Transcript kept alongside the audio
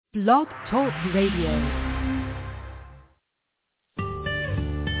Blog Talk Radio.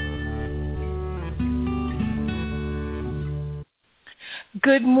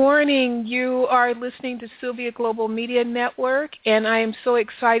 Good morning. You are listening to Sylvia Global Media Network, and I am so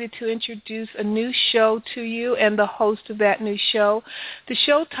excited to introduce a new show to you and the host of that new show. The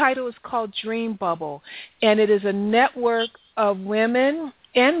show title is called Dream Bubble, and it is a network of women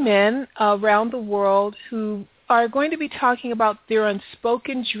and men around the world who are going to be talking about their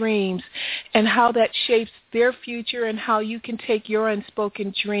unspoken dreams and how that shapes their future and how you can take your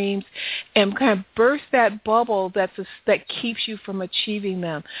unspoken dreams and kind of burst that bubble that keeps you from achieving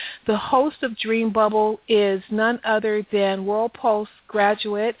them. The host of Dream Bubble is none other than World Pulse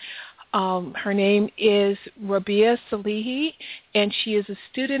graduate. Her name is Rabia and she is a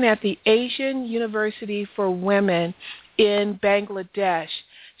student at the Asian University for Women in Bangladesh.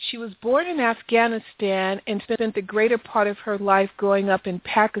 She was born in Afghanistan and spent the greater part of her life growing up in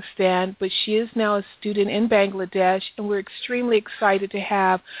Pakistan, but she is now a student in Bangladesh, and we're extremely excited to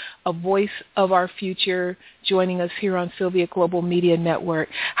have a voice of our future joining us here on Sylvia Global Media Network.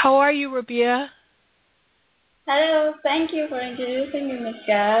 How are you, Rabia? Hello, thank you for introducing me, Ms.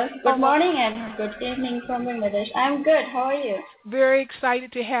 Gael. Good morning and good evening from Bangladesh. I'm good. How are you? Very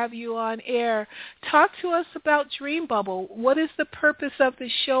excited to have you on air. Talk to us about Dream Bubble. What is the purpose of the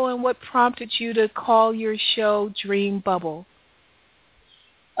show and what prompted you to call your show Dream Bubble?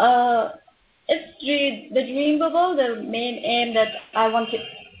 It's the Dream Bubble. The main aim that I wanted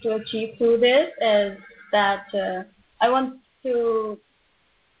to achieve through this is that I want to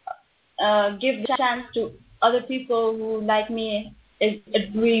give the chance to other people who, like me, is a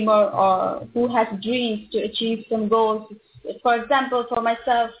dreamer or who has dreams to achieve some goals. For example, for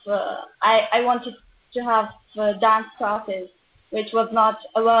myself, I wanted to have dance classes, which was not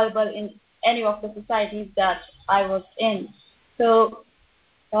available in any of the societies that I was in. So,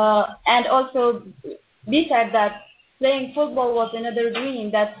 and also, besides that, playing football was another dream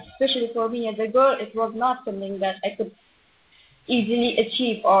that, especially for me as a girl, it was not something that I could easily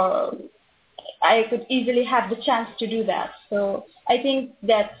achieve or I could easily have the chance to do that. So I think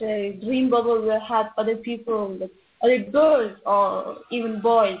that Dream Bubble will help other people, other girls or even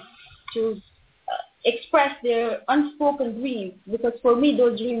boys to express their unspoken dreams, because for me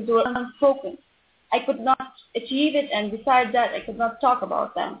those dreams were unspoken. I could not achieve it, and besides that I could not talk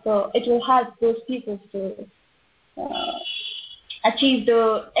about them. So it will help those people to achieve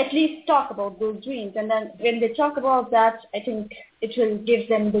at least talk about those dreams, and then when they talk about that, I think it will give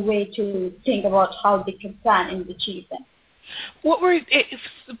them the way to think about how they can plan and achieve them.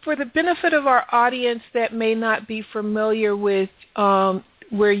 For the benefit of our audience that may not be familiar with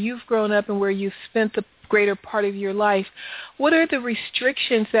where you've grown up and where you've spent the greater part of your life, what are the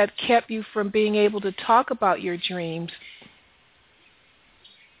restrictions that kept you from being able to talk about your dreams?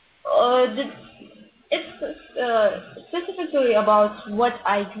 It's specifically about what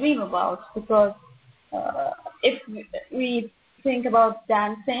I dream about, because if we think about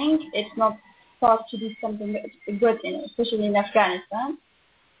dancing, it's not thought to be something good, especially in Afghanistan,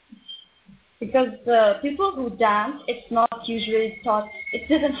 because people who dance, it's not usually thought, it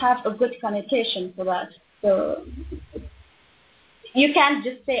doesn't have a good connotation for that. So you can't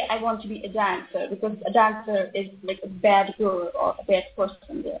just say, I want to be a dancer, because a dancer is like a bad girl or a bad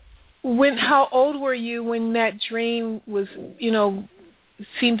person there. How old were you when that dream was,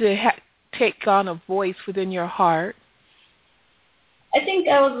 seemed to take on a voice within your heart? I think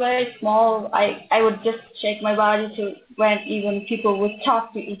I was very small. I would just shake my body to when even people would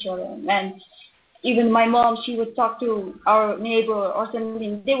talk to each other. And even my mom, she would talk to our neighbor or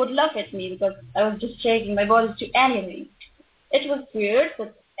something. They would laugh at me because I was just shaking my body to anything. It was weird,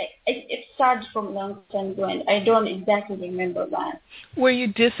 but it started from a long time ago, and I don't exactly remember that. Were you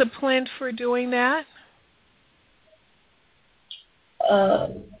disciplined for doing that?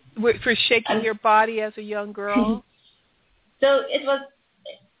 For shaking your body as a young girl? So it was,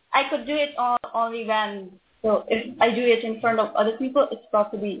 I could do it only when, so if I do it in front of other people, it's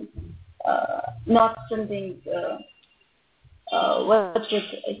got to be not something, what should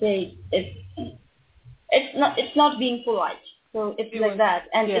I say, it's not being polite. So it's like that,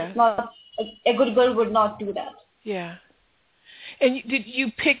 and it's not, a good girl would not do that. Yeah. And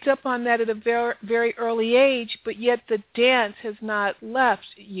you picked up on that at a very, very early age, but yet the dance has not left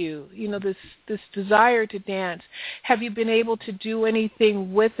you, this desire to dance. Have you been able to do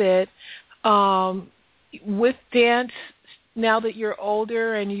anything with it, with dance, now that you're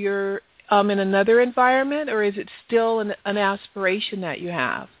older and you're in another environment, or is it still an aspiration that you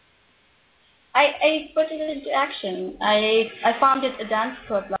have? I put it into action. I founded a dance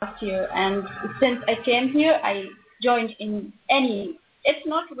club last year, and since I came here, I joined in any it's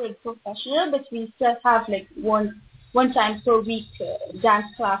not really professional, but we still have like one time per week dance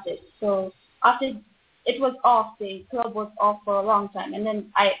classes. So after it was off, the club was off for a long time, and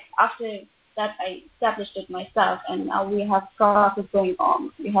then after that I established it myself, and now we have classes going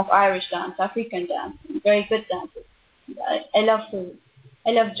on. We have Irish dance, African dance, very good dances.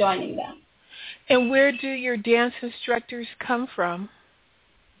 I love joining them. And where do your dance instructors come from?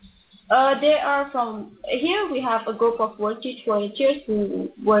 They are from here. We have a group of work teachers who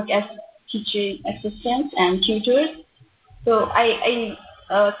work as teaching assistants and tutors. So I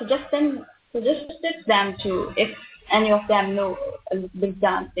suggested them to, if any of them know a big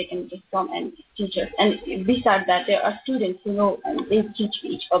dance, they can just come and teach us. And besides that, there are students who know and they teach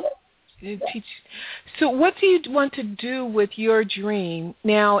each other. So what do you want to do with your dream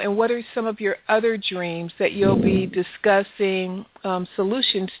now, and what are some of your other dreams that you'll be discussing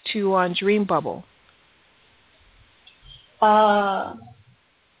solutions to on Dream Bubble?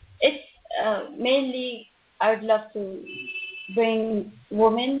 It's mainly I would love to bring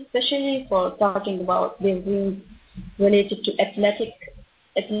women, especially for talking about their dreams related to athletic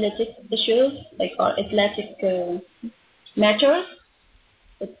issues, like or athletic matters.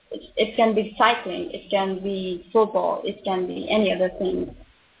 It can be cycling, it can be football, it can be any other thing,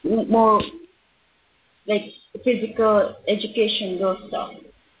 more like physical education, those stuff.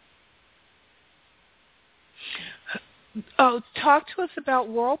 Talk to us about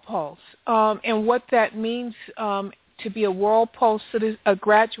World Pulse and what that means to be a World Pulse a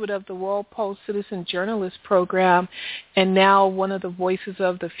graduate of the World Pulse Citizen Journalist Program, and now one of the Voices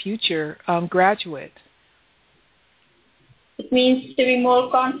of the Future graduate. It means to be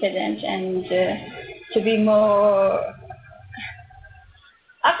more confident and to be more.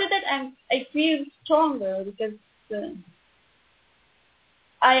 After that, I feel stronger because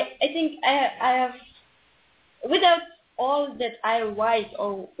I think I have, without all that I write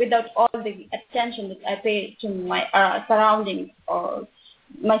or without all the attention that I pay to my surroundings or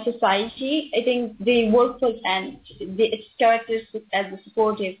my society, I think the workforce and its characteristics as a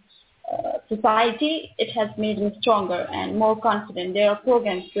supportive society, it has made me stronger and more confident. There are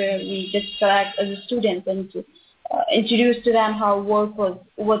programs where we just interact as a student and to introduce to them how what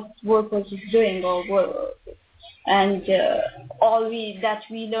workforce is doing and all that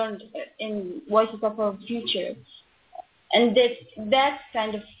we learned in Voices of Our Future, and that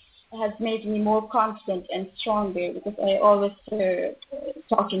kind of has made me more confident and stronger because I always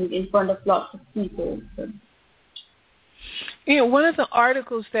talking in front of lots of people. So. One of the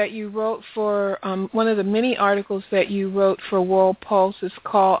articles that you wrote for, one of the many articles that you wrote for World Pulse is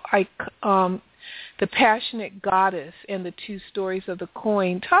called The Passionate Goddess and the Two Stories of the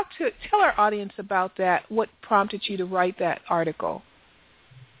Coin. Tell our audience about that. What prompted you to write that article?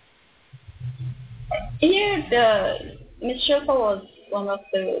 Here, Ms. Shilpa was one of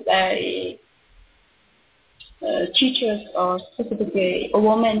the very teachers, or specifically a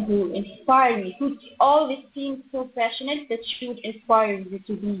woman who inspired me, who always seemed so passionate that she would inspire you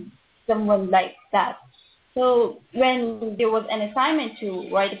to be someone like that. So when there was an assignment to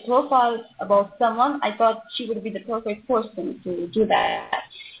write a profile about someone, I thought she would be the perfect person to do that.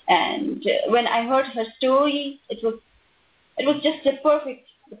 And when I heard her story, it was just the perfect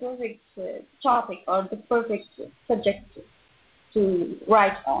topic or the perfect subject to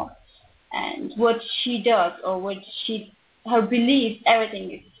write on. And what she does or her beliefs,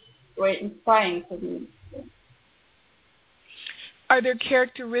 everything is very inspiring for me. Are there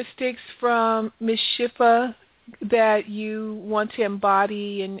characteristics from Ms. Shilpa that you want to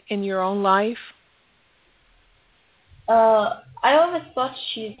embody in your own life? I always thought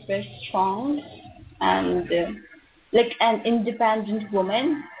she's very strong and like an independent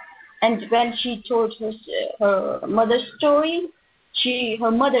woman. And when she told her mother's story,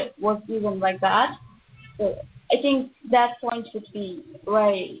 her mother was even like that. So I think that point would be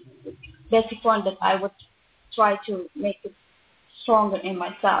very basic point that I would try to make it stronger in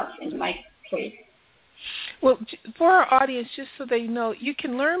myself, in my case. Well, for our audience, just so they know, you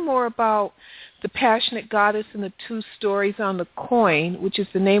can learn more about The Passionate Goddess and the Two Stories on the Coin, which is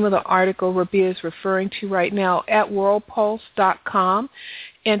the name of the article Rabia is referring to right now, at worldpulse.com,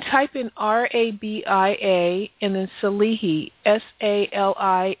 and type in Rabia and then Salihi,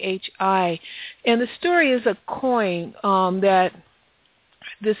 Salihi. And the story is a coin that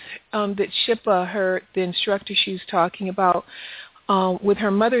Shilpa, the instructor she was talking about, with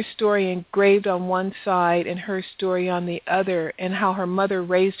her mother's story engraved on one side and her story on the other, and how her mother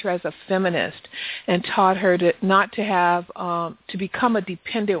raised her as a feminist and taught her to become a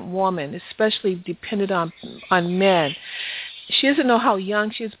dependent woman, especially dependent on men. She doesn't know how young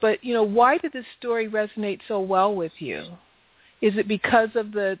she is, but why did this story resonate so well with you? Is it because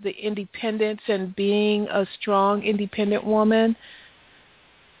of the independence and being a strong, independent woman?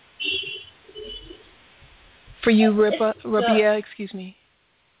 For you, Rabia, excuse me.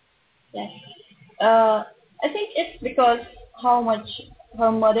 Yes. I think it's because how much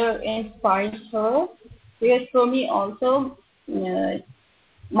her mother inspires her. Because for me also,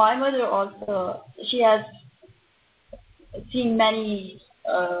 my mother also, she has seen many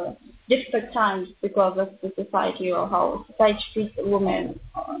difficult times because of the society or how society treats a woman.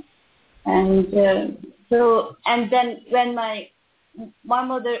 And then when my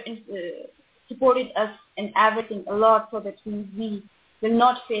mother supported us in everything a lot so that we will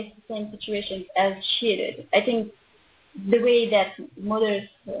not face the same situations as she did. I think the way that mothers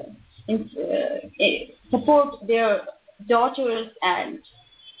support their daughters and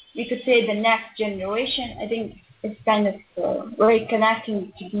we could say the next generation, I think it's kind of very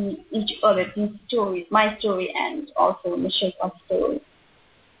connecting to be each other's stories, my story and also Michelle's story.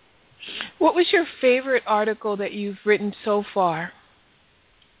 What was your favorite article that you've written so far?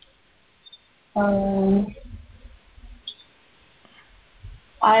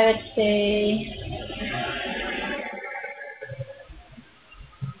 I would say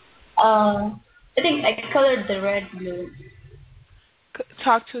I think I colored the red blue.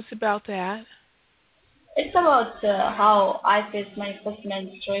 Talk to us about that. It's about how I faced my first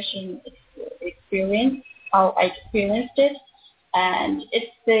menstruation experience, how I experienced it, and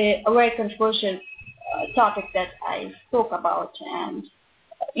it's a very controversial topic that I spoke about, and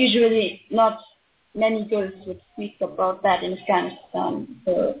usually not many girls would speak about that in Afghanistan.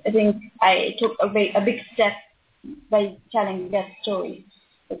 So I think I took a big step by telling that story.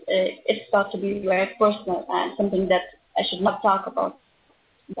 It's thought to be very personal and something that I should not talk about.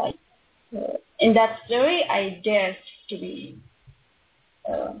 But in that story, I dared to be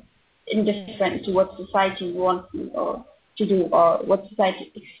indifferent to what society wants me or to do or what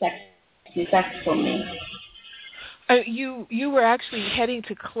society expects from me. You were actually heading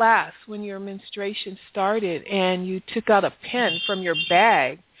to class when your menstruation started, and you took out a pen from your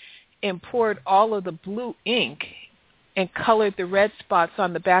bag and poured all of the blue ink and colored the red spots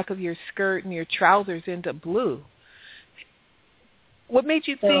on the back of your skirt and your trousers into blue. What made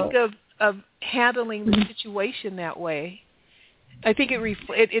you think of handling the situation that way? I think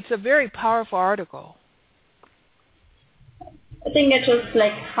it's a very powerful article. I think it was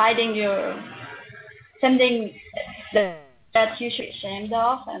like hiding something that you should be ashamed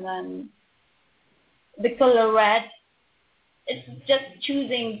of, and then the color red, it's just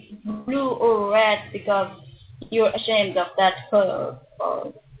choosing blue or red because you're ashamed of that color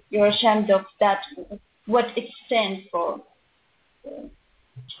or you're ashamed of that, what it stands for.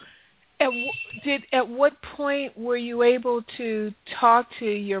 At what point were you able to talk to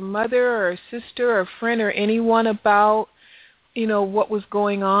your mother or sister or friend or anyone about, what was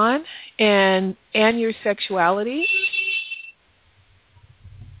going on and your sexuality?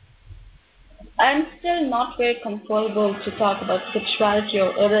 I'm still not very comfortable to talk about sexuality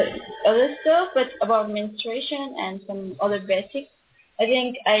or other stuff, but about menstruation and some other basics, I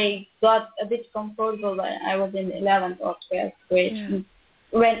think I got a bit comfortable when I was in 11th or 12th grade. Yeah.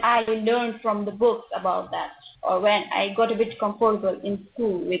 When I learned from the books about that, or when I got a bit comfortable in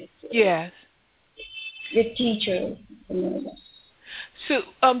school with teachers. So,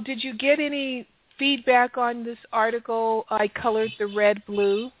 did you get any feedback on this article, I Colored the Red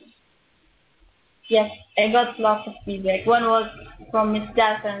Blue? Yes, I got lots of feedback. One was from Miss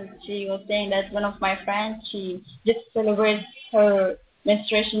Dalton. She was saying that one of my friends, she just celebrates her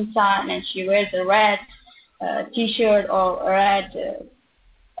menstruation time and she wears a red T-shirt or a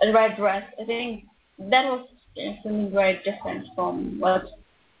red dress. I think that was something very different from what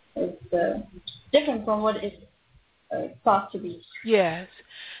is thought to be. Yes.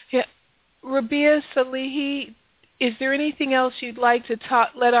 Yeah. Rabia Salihi, is there anything else you'd like to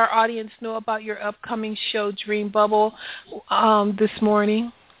let our audience know about your upcoming show, Dream Bubble, this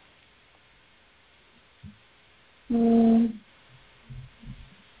morning? And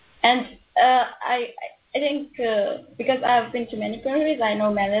I think because I've been to many countries, I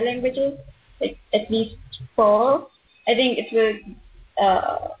know many languages, like at least 4. I think it will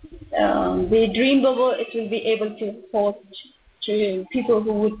the Dream Bubble. It will be able to host to people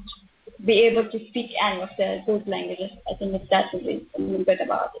who would be able to speak any of those languages. I think that will be something good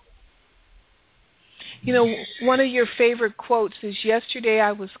about it. One of your favorite quotes is, "Yesterday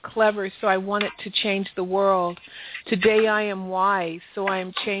I was clever, so I wanted to change the world. Today I am wise, so I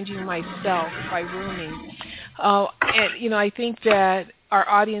am changing myself," by Rumi. And I think that our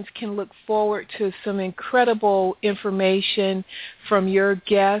audience can look forward to some incredible information from your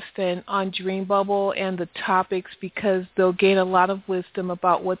guest and on Dream Bubble and the topics, because they'll gain a lot of wisdom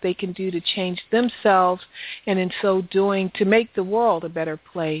about what they can do to change themselves, and in so doing, to make the world a better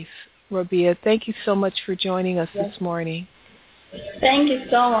place. Rabia, thank you so much for joining us this morning. Thank you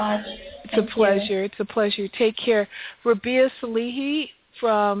so much. It's a pleasure. It's a pleasure. Take care. Rabia Salihi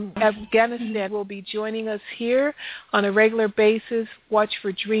from Afghanistan will be joining us here on a regular basis. Watch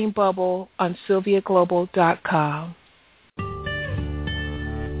for Dream Bubble on SylviaGlobal.com.